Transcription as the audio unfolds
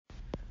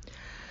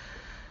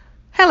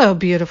Hello,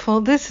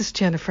 beautiful. This is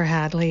Jennifer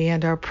Hadley,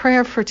 and our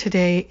prayer for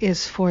today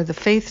is for the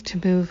faith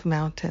to move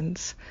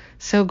mountains.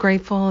 So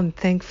grateful and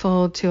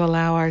thankful to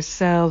allow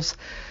ourselves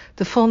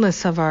the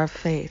fullness of our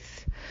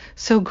faith.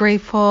 So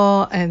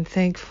grateful and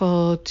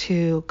thankful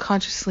to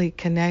consciously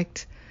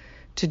connect,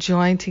 to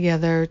join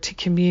together, to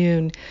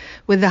commune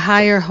with the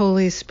higher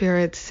Holy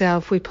Spirit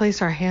self. We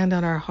place our hand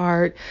on our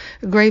heart,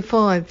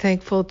 grateful and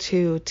thankful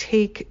to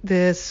take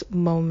this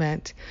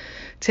moment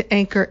to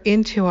anchor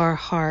into our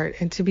heart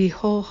and to be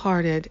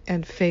wholehearted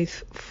and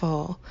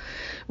faithful.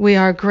 We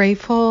are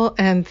grateful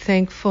and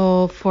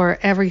thankful for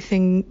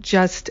everything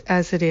just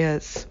as it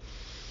is.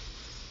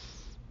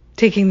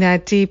 Taking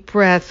that deep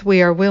breath,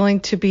 we are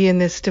willing to be in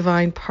this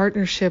divine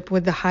partnership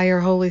with the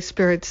higher Holy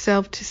Spirit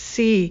self to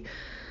see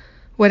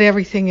what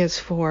everything is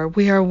for.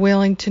 We are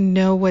willing to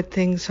know what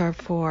things are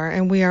for,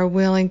 and we are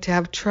willing to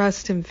have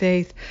trust and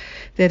faith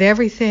that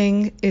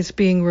everything is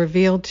being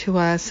revealed to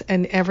us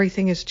and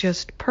everything is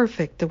just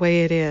perfect the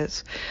way it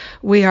is.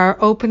 We are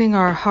opening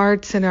our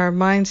hearts and our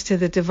minds to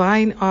the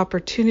divine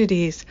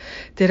opportunities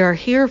that are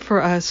here for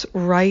us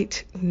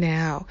right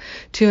now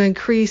to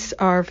increase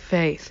our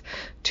faith,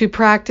 to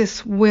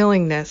practice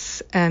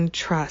willingness and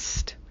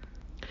trust.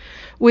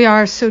 We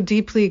are so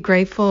deeply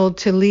grateful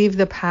to leave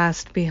the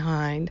past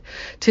behind,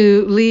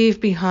 to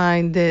leave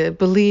behind the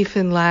belief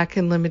in lack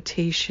and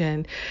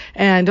limitation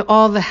and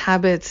all the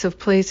habits of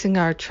placing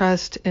our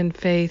trust and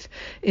faith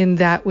in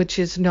that which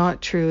is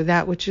not true,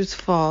 that which is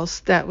false,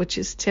 that which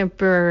is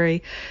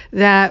temporary,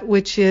 that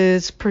which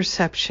is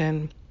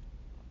perception.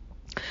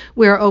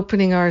 We are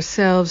opening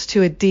ourselves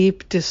to a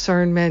deep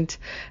discernment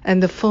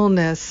and the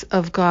fullness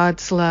of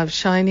God's love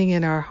shining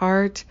in our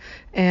heart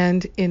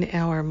and in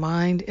our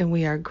mind, and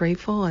we are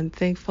grateful and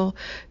thankful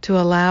to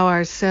allow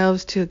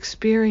ourselves to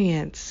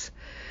experience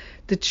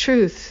the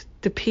truth,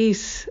 the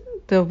peace,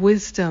 the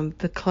wisdom,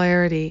 the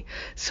clarity.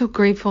 So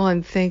grateful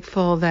and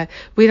thankful that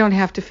we don't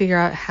have to figure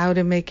out how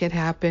to make it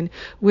happen.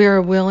 We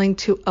are willing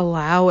to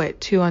allow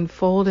it to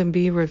unfold and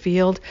be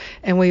revealed,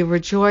 and we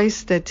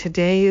rejoice that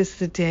today is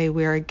the day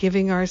we are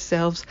giving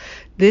ourselves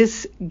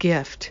this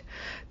gift.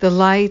 The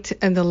light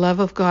and the love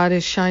of God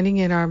is shining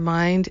in our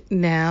mind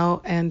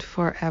now and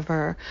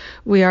forever.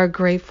 We are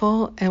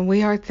grateful and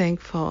we are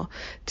thankful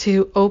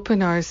to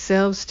open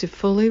ourselves to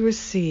fully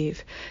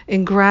receive.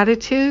 In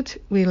gratitude,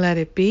 we let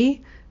it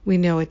be. We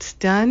know it's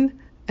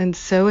done, and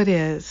so it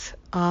is.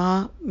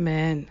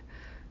 Amen.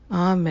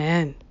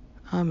 Amen.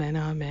 Amen.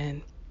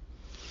 Amen.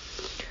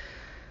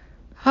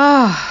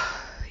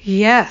 Ah,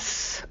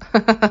 yes.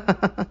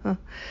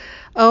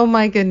 Oh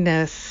my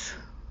goodness.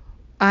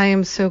 I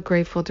am so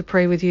grateful to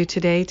pray with you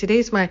today.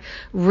 Today's my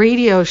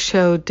radio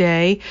show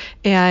day,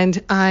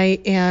 and I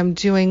am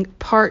doing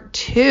part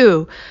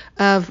 2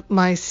 of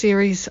my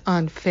series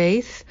on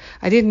faith.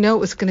 I didn't know it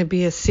was going to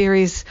be a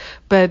series,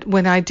 but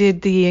when I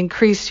did the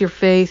Increase Your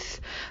Faith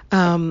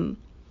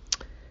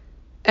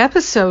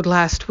episode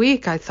last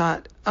week, I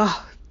thought,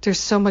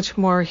 there's so much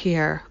more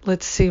here.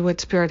 Let's see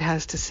what Spirit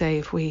has to say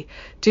if we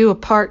do a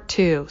part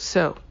 2.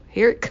 So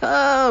here it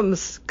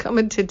comes,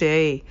 coming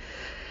today.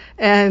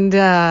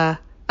 And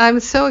I'm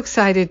so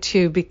excited,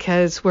 too,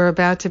 because we're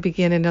about to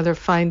begin another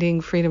Finding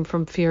Freedom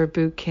from Fear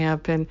boot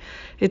camp, and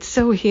it's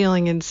so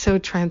healing and so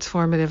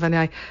transformative, and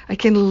I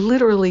can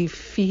literally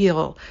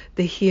feel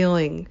the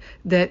healing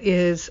that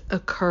is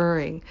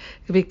occurring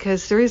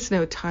because there is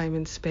no time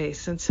and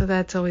space, and so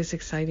that's always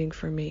exciting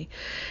for me.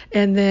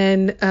 And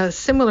then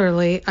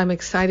similarly, I'm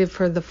excited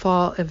for the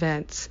fall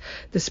events,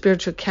 the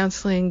spiritual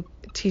counseling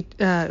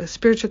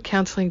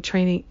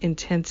training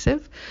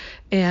intensive,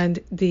 and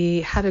the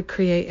How to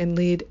Create and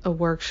Lead a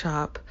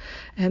Workshop.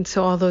 And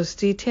so all those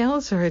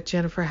details are at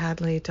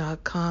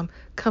jenniferhadley.com.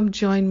 Come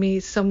join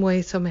me some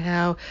way,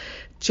 somehow,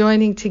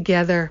 joining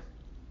together,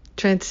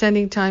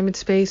 transcending time and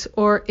space,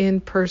 or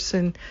in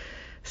person.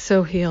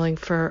 So healing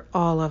for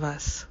all of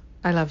us.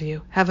 I love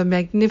you. Have a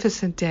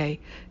magnificent day,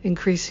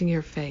 increasing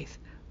your faith.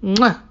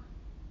 Mwah!